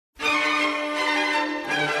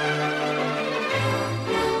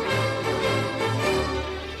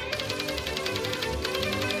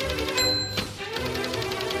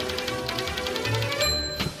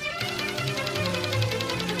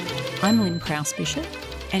I'm Lynn Prowse-Bishop,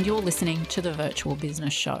 and you're listening to The Virtual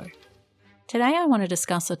Business Show. Today I want to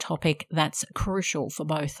discuss a topic that's crucial for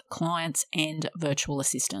both clients and virtual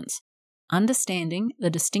assistants: understanding the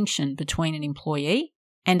distinction between an employee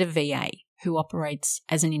and a VA who operates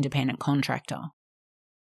as an independent contractor.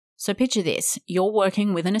 So picture this: you're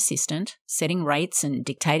working with an assistant, setting rates and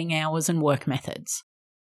dictating hours and work methods.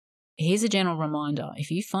 Here's a general reminder: if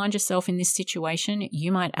you find yourself in this situation,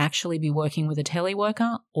 you might actually be working with a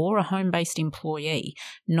teleworker or a home-based employee,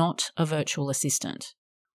 not a virtual assistant.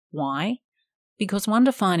 Why? Because one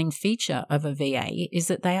defining feature of a VA is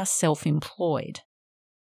that they are self-employed.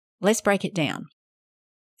 Let's break it down.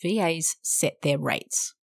 VAs set their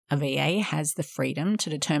rates. A VA has the freedom to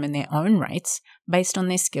determine their own rates based on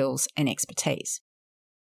their skills and expertise.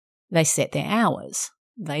 They set their hours.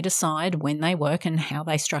 They decide when they work and how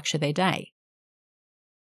they structure their day.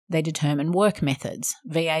 They determine work methods.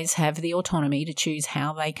 VAs have the autonomy to choose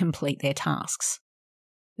how they complete their tasks.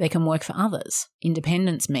 They can work for others.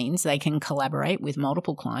 Independence means they can collaborate with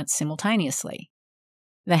multiple clients simultaneously.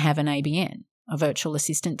 They have an ABN. A virtual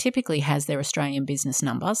assistant typically has their Australian business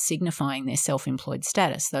number, signifying their self-employed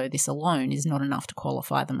status, though this alone is not enough to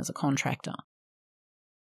qualify them as a contractor.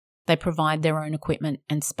 They provide their own equipment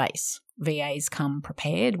and space. VAs come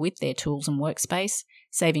prepared with their tools and workspace,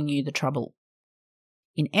 saving you the trouble.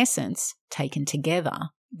 In essence, taken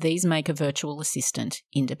together, these make a virtual assistant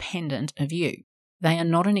independent of you. They are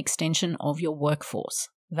not an extension of your workforce.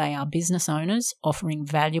 They are business owners offering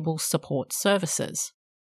valuable support services.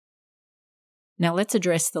 Now let's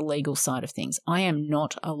address the legal side of things. I am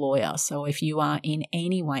not a lawyer, so if you are in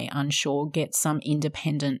any way unsure, get some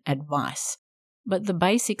independent advice. But the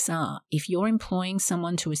basics are, if you're employing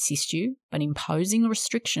someone to assist you, but imposing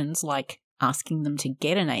restrictions like asking them to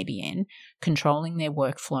get an ABN, controlling their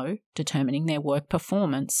workflow, determining their work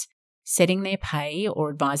performance, setting their pay or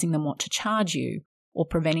advising them what to charge you, or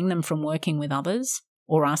preventing them from working with others,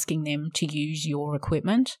 or asking them to use your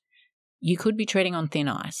equipment, you could be treading on thin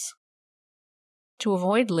ice. To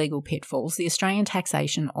avoid legal pitfalls, the Australian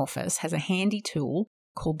Taxation Office has a handy tool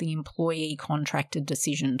called the Employee Contractor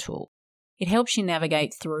Decision Tool. It helps you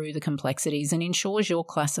navigate through the complexities and ensures you're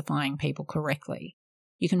classifying people correctly.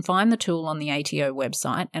 You can find the tool on the ATO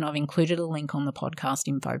website, and I've included a link on the podcast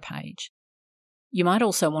info page. You might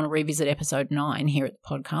also want to revisit episode 9 here at the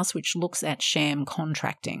podcast, which looks at sham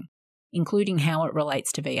contracting, including how it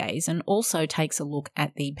relates to VAs, and also takes a look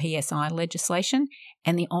at the PSI legislation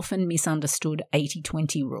and the often misunderstood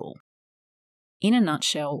 80-20 rule. In a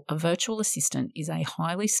nutshell, a virtual assistant is a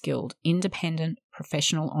highly skilled, independent,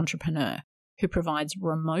 professional entrepreneur who provides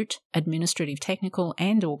remote, administrative, technical,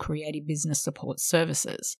 and/or creative business support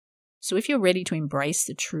services. So if you're ready to embrace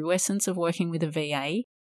the true essence of working with a VA,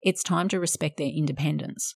 it's time to respect their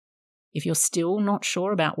independence. If you're still not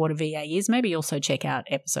sure about what a VA is, maybe also check out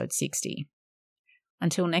episode 60.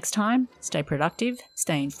 Until next time, stay productive,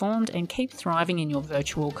 stay informed, and keep thriving in your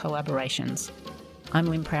virtual collaborations. I'm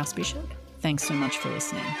Lynn Prowse-Bishop. Thanks so much for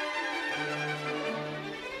listening.